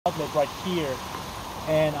outlet right here,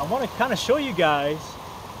 and I want to kind of show you guys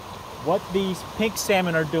what these pink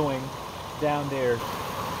salmon are doing down there.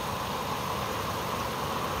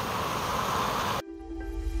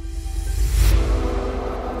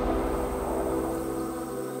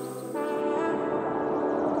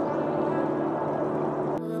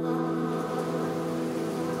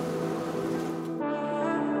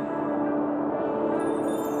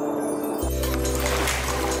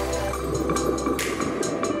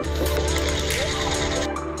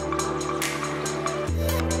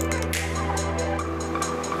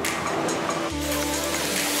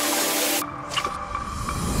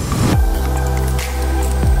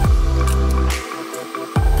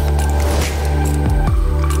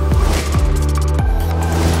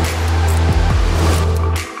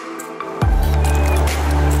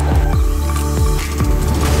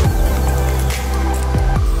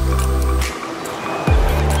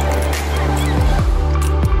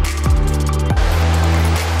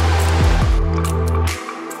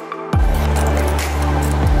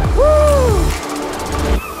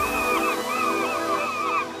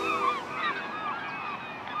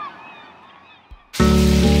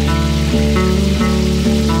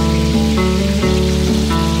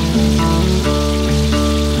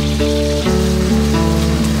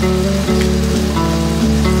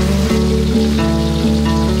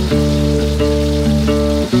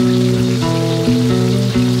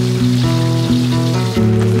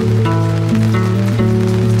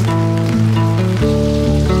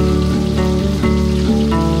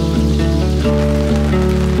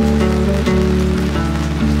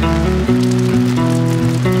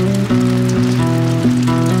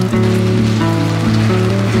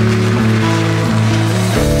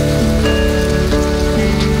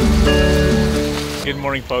 Good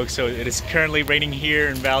morning, folks. So it is currently raining here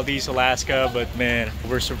in Valdez, Alaska, but man,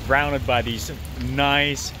 we're surrounded by these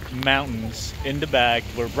nice mountains in the back.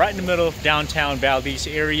 We're right in the middle of downtown Valdez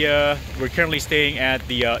area. We're currently staying at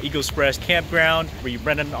the Eagle Express campground. We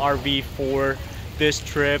rented an RV for this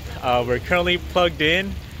trip. We're currently plugged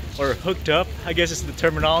in, or hooked up, I guess is the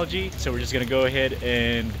terminology. So we're just gonna go ahead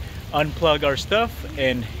and unplug our stuff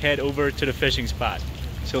and head over to the fishing spot.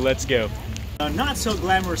 So let's go. Not so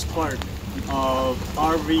glamorous part of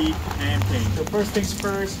RV camping. So first things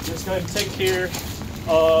first, let's go ahead and take care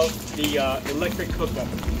of the electric hookup.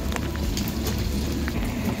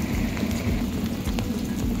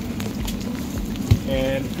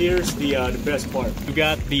 And here's the best part. We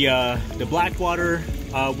got the black water,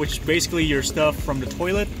 which is basically your stuff from the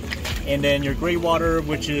toilet, and then your gray water,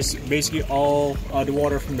 which is basically all the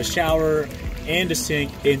water from the shower and the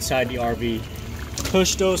sink inside the RV.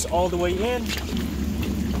 Push those all the way in.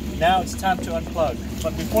 Now it's time to unplug.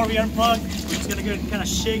 But before we unplug, we're just gonna go and kind of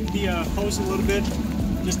shake the hose a little bit,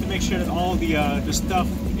 just to make sure that all the stuff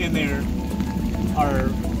in there are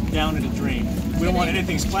down in the drain. We don't want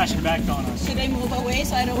anything splashing back on us. Should I move away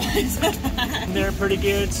so I don't want to? They're pretty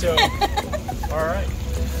good, so all right.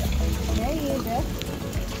 There you go.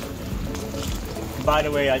 By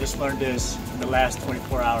the way, I just learned this in the last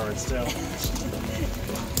 24 hours, so.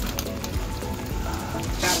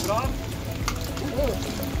 Tap it off.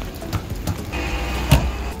 Ooh.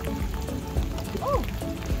 Oh.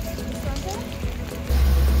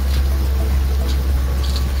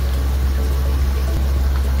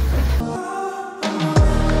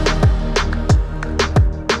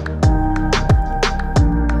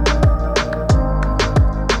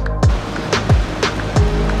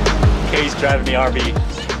 Kay's driving the RV.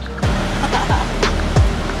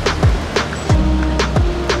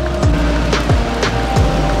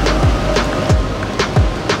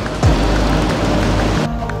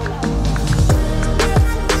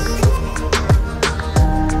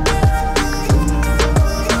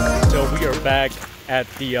 Back at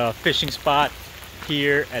the fishing spot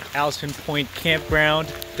here at Alaskan Campground.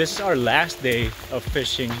 This is our last day of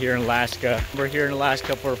fishing here in Alaska. We're here in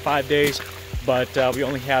Alaska for 5 days, but we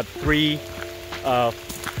only have 3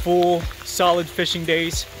 full solid fishing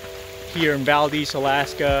days here in Valdez,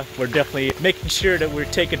 Alaska. We're definitely making sure that we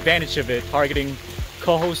take advantage of it, targeting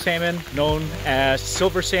coho salmon, known as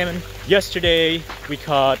silver salmon. Yesterday we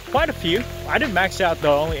caught quite a few. I didn't max out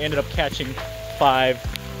though, I only ended up catching 5.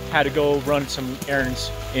 Had to go run some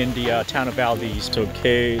errands in the town of Valdez. So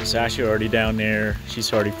Kay's actually already down there.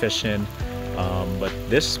 She's already fishing. But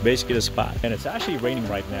this is basically the spot. And it's actually raining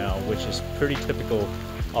right now, which is pretty typical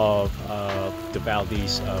of the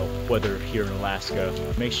Valdez weather here in Alaska.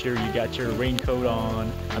 Make sure you got your raincoat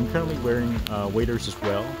on. I'm currently wearing waders as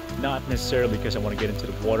well. Not necessarily because I want to get into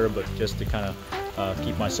the water, but just to kind of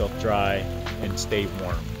keep myself dry and stay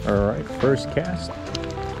warm. All right, first cast.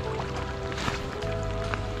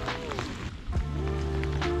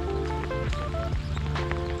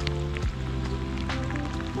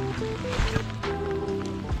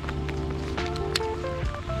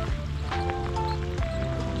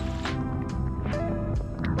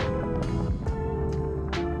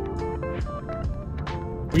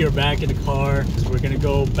 We are back in the car. We're gonna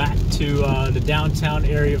go back to the downtown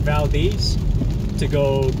area of Valdez to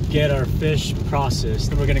go get our fish processed.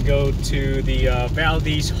 Then we're gonna go to the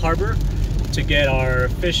Valdez Harbor to get our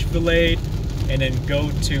fish filleted, and then go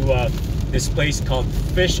to this place called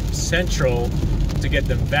Fish Central to get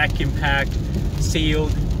them vacuum packed,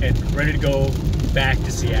 sealed, and ready to go back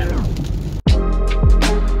to Seattle.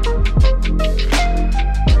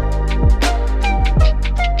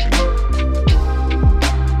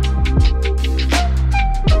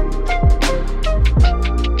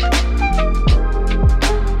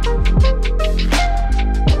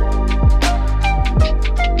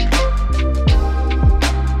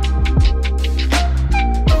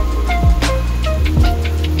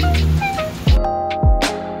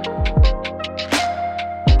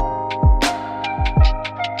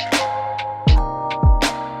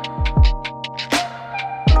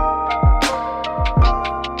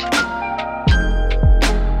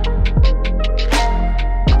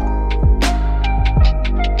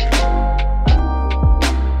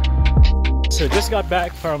 So just got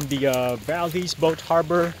back from the Valdez Boat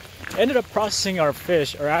Harbor. Ended up processing our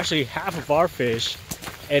fish, or actually half of our fish.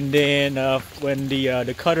 And then when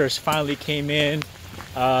the cutters finally came in,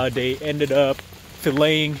 they ended up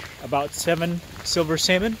filleting about 7 silver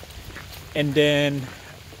salmon. And then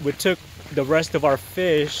we took the rest of our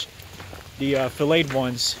fish, the filleted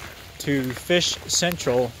ones, to Fish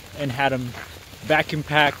Central and had them vacuum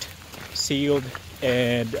packed, sealed,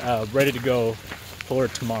 and ready to go for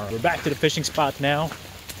tomorrow. We're back to the fishing spot now,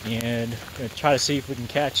 and gonna try to see if we can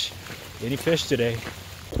catch any fish today.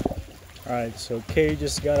 All right, so Kay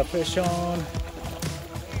just got a fish on.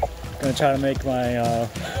 Gonna try to make my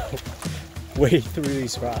way through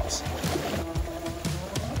these rocks.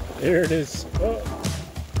 There it is. Oh.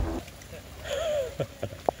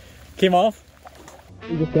 Came off.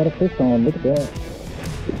 We just got a fish on. Look at that.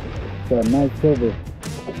 Got a nice silver.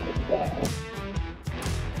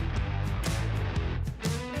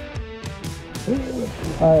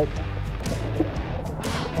 Alright.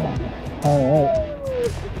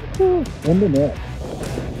 In the net.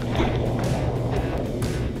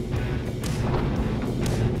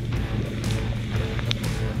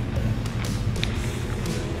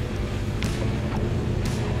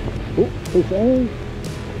 Oh, fish on.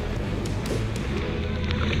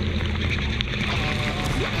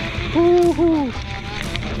 Woohoo!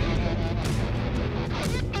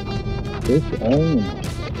 Fish on.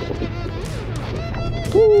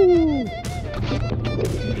 Woo!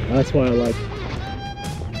 That's why I like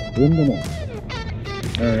in the net.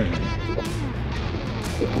 Alright.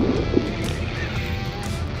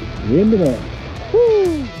 In the net.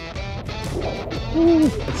 Woo! Woo!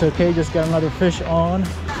 It's okay, just got another fish on.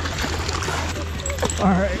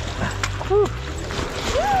 Alright.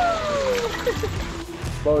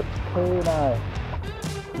 Both Kay and I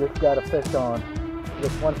just got a fish on.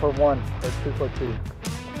 Just 1 for 1 or 2 for 2.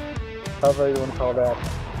 However you want to call that.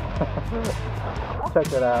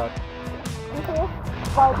 Check it out.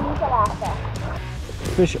 Valdez, Alaska.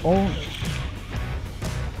 Fish on.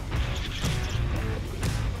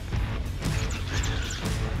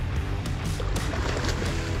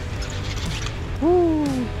 Woo!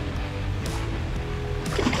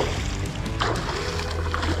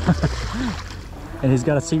 And he's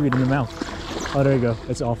got a seaweed in the mouth. Oh, there you go.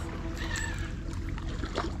 It's off.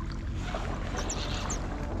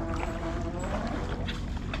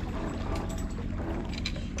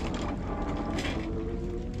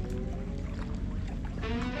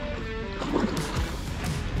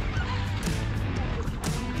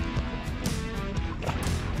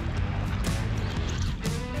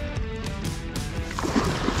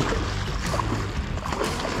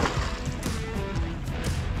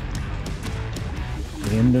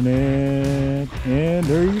 In the net, and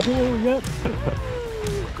there you go. Yep.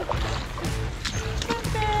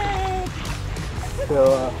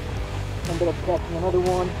 So ended up catching another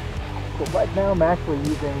one. So right now I'm actually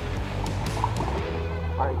using.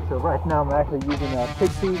 Alright, so right now I'm actually using a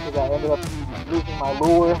pixie because I ended up losing my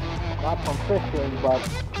lure, not from fishing, but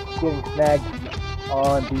getting snagged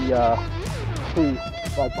on the tree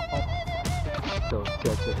right behind. So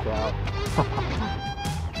check this out.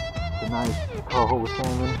 It's a nice coho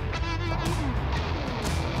salmon.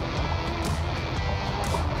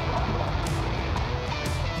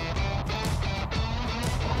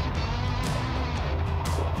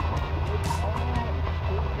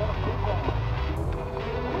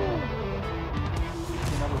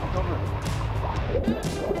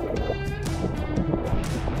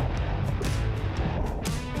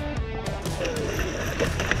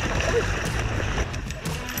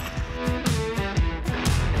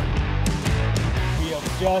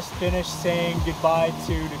 just finished saying goodbye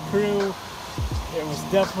to the crew. It was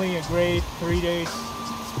definitely a great 3 days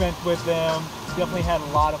spent with them. Definitely had a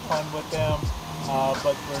lot of fun with them.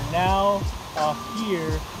 But we're now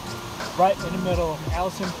here, right in the middle of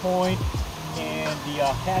Alaskan Point and the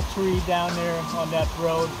hatchery down there on that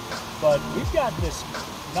road. But we've got this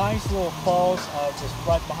nice little falls just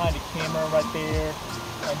right behind the camera right there.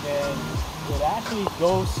 And then it actually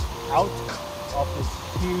goes out of this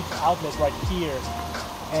huge outlet right here.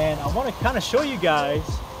 And I want to kind of show you guys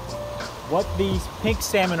what these pink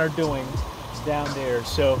salmon are doing down there.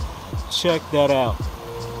 So check that out.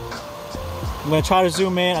 I'm going to try to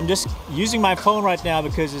zoom in. I'm just using my phone right now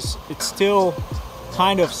because it's still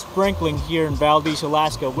kind of sprinkling here in Valdez,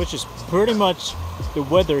 Alaska, which is pretty much the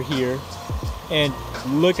weather here. And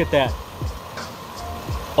look at that.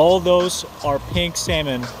 All those are pink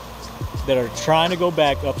salmon that are trying to go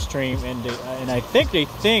back upstream, and I think they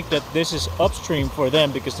think that this is upstream for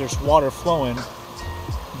them because there's water flowing.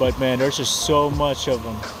 But man, there's just so much of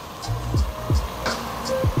them.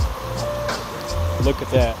 Look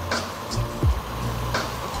at that.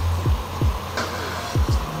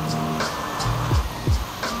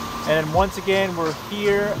 And then once again, we're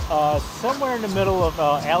here somewhere in the middle of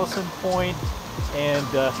Alaskan Point and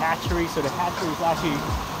the hatchery. So the hatchery is actually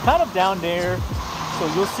kind of down there. So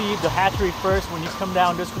you'll see the hatchery first when you come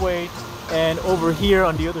down this way. And over here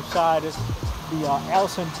on the other side is the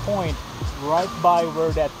Alaskan Point, right by where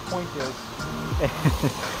that point is.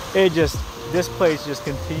 This place just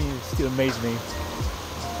continues to amaze me.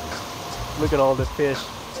 Look at all the fish.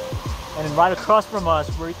 And then right across from us,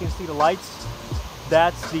 where you can see the lights,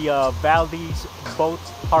 that's the Valdez Boat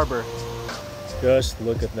Harbor. Just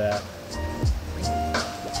look at that.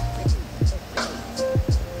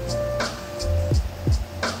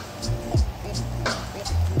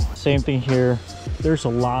 Same thing here. There's a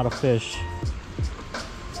lot of fish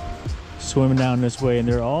swimming down this way, and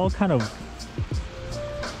they're all kind of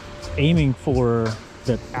aiming for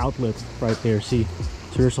that outlet right there. See,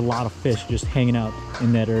 so there's a lot of fish just hanging out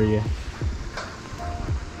in that area.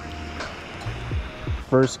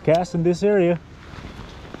 First cast in this area.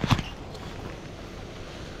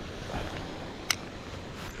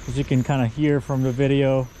 As you can kind of hear from the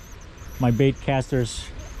video, my bait casters,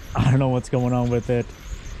 I don't know what's going on with it.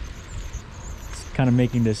 It's kind of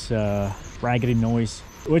making this raggedy noise.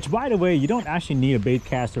 Which, by the way, you don't actually need a bait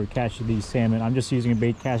caster to catch these salmon. I'm just using a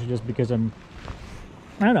bait caster just because I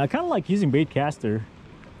don't know, I kind of like using bait caster.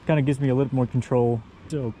 Kind of gives me a little more control.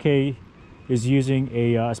 So Kay is using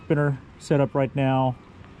a spinner setup right now,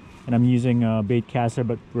 and I'm using a bait caster,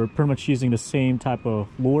 but we're pretty much using the same type of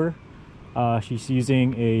lure. She's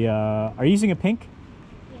using a, are you using a pink?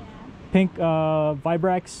 Yeah. Pink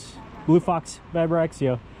Vibrax, Blue Fox Vibrax,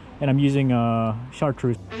 yeah. And I'm using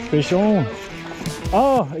chartreuse. Fish on.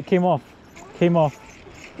 Oh, it came off. Came off.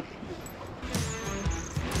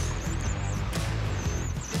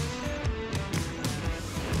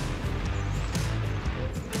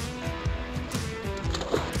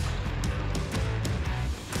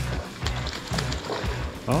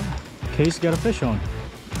 Oh, Kay's got a fish on.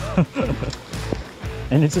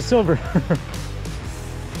 And it's a silver.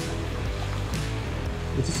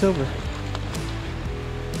 It's a silver.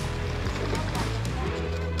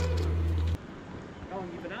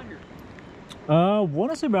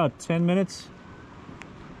 Want to say about 10 minutes.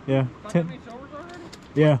 Yeah. 10 minutes already?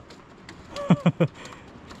 Yeah.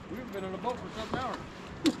 We've been on a boat for 7 hours.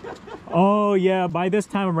 Oh yeah, by this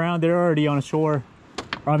time around they're already on the shore.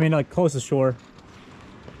 Or, I mean, like close to shore.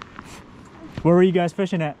 Where were you guys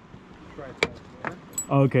fishing at?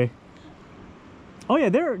 Oh, okay. Oh yeah,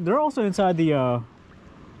 they're also inside the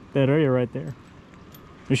that area right there.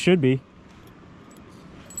 It should be.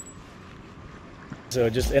 So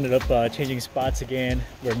just ended up changing spots again.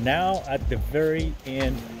 We're now at the very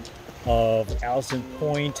end of Alaskan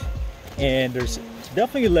Point, and there's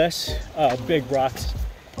definitely less big rocks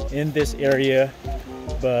in this area,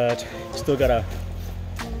 but still gotta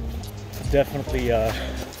definitely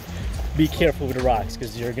be careful with the rocks,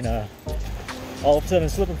 because you're gonna all of a sudden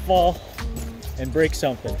slip and fall and break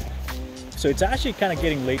something. So it's actually kind of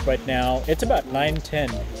getting late right now. It's about 9:10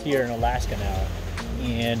 here in Alaska now,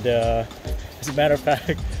 and as a matter of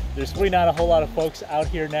fact, there's really not a whole lot of folks out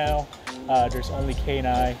here now. There's only Kay and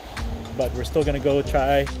I, but we're still gonna go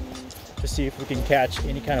try to see if we can catch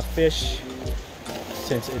any kind of fish,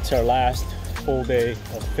 since it's our last full day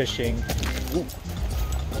of fishing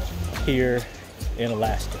here in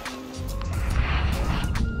Alaska.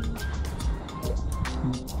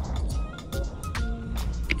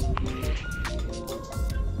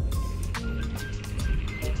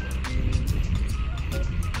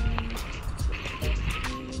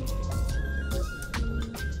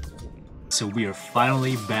 so we are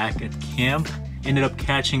finally back at camp. Ended up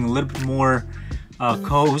catching a little bit more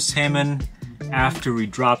coho salmon after we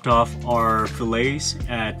dropped off our fillets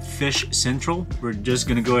at Fish Central. We're just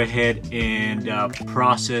gonna go ahead and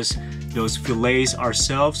process those fillets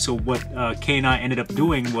ourselves. So what Kay and I ended up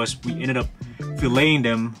doing was we ended up filleting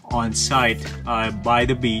them on site by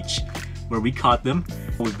the beach where we caught them.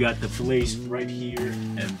 We've got the fillets right here,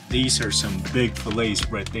 and these are some big fillets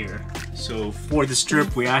right there. So for the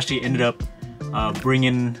strip, we actually ended up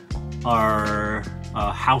bringing our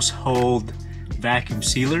household vacuum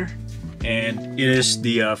sealer, and it is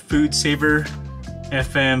the Food Saver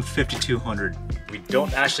FM 5200. We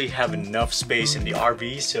don't actually have enough space in the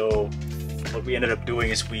RV, so what we ended up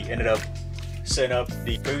doing is we ended up setting up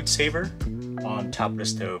the Food Saver on top of the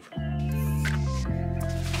stove.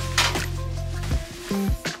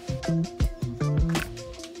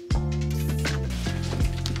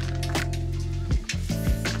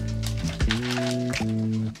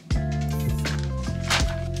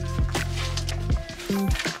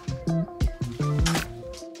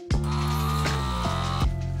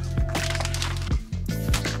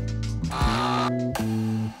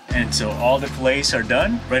 And so all the fillets are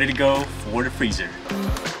done, ready to go for the freezer.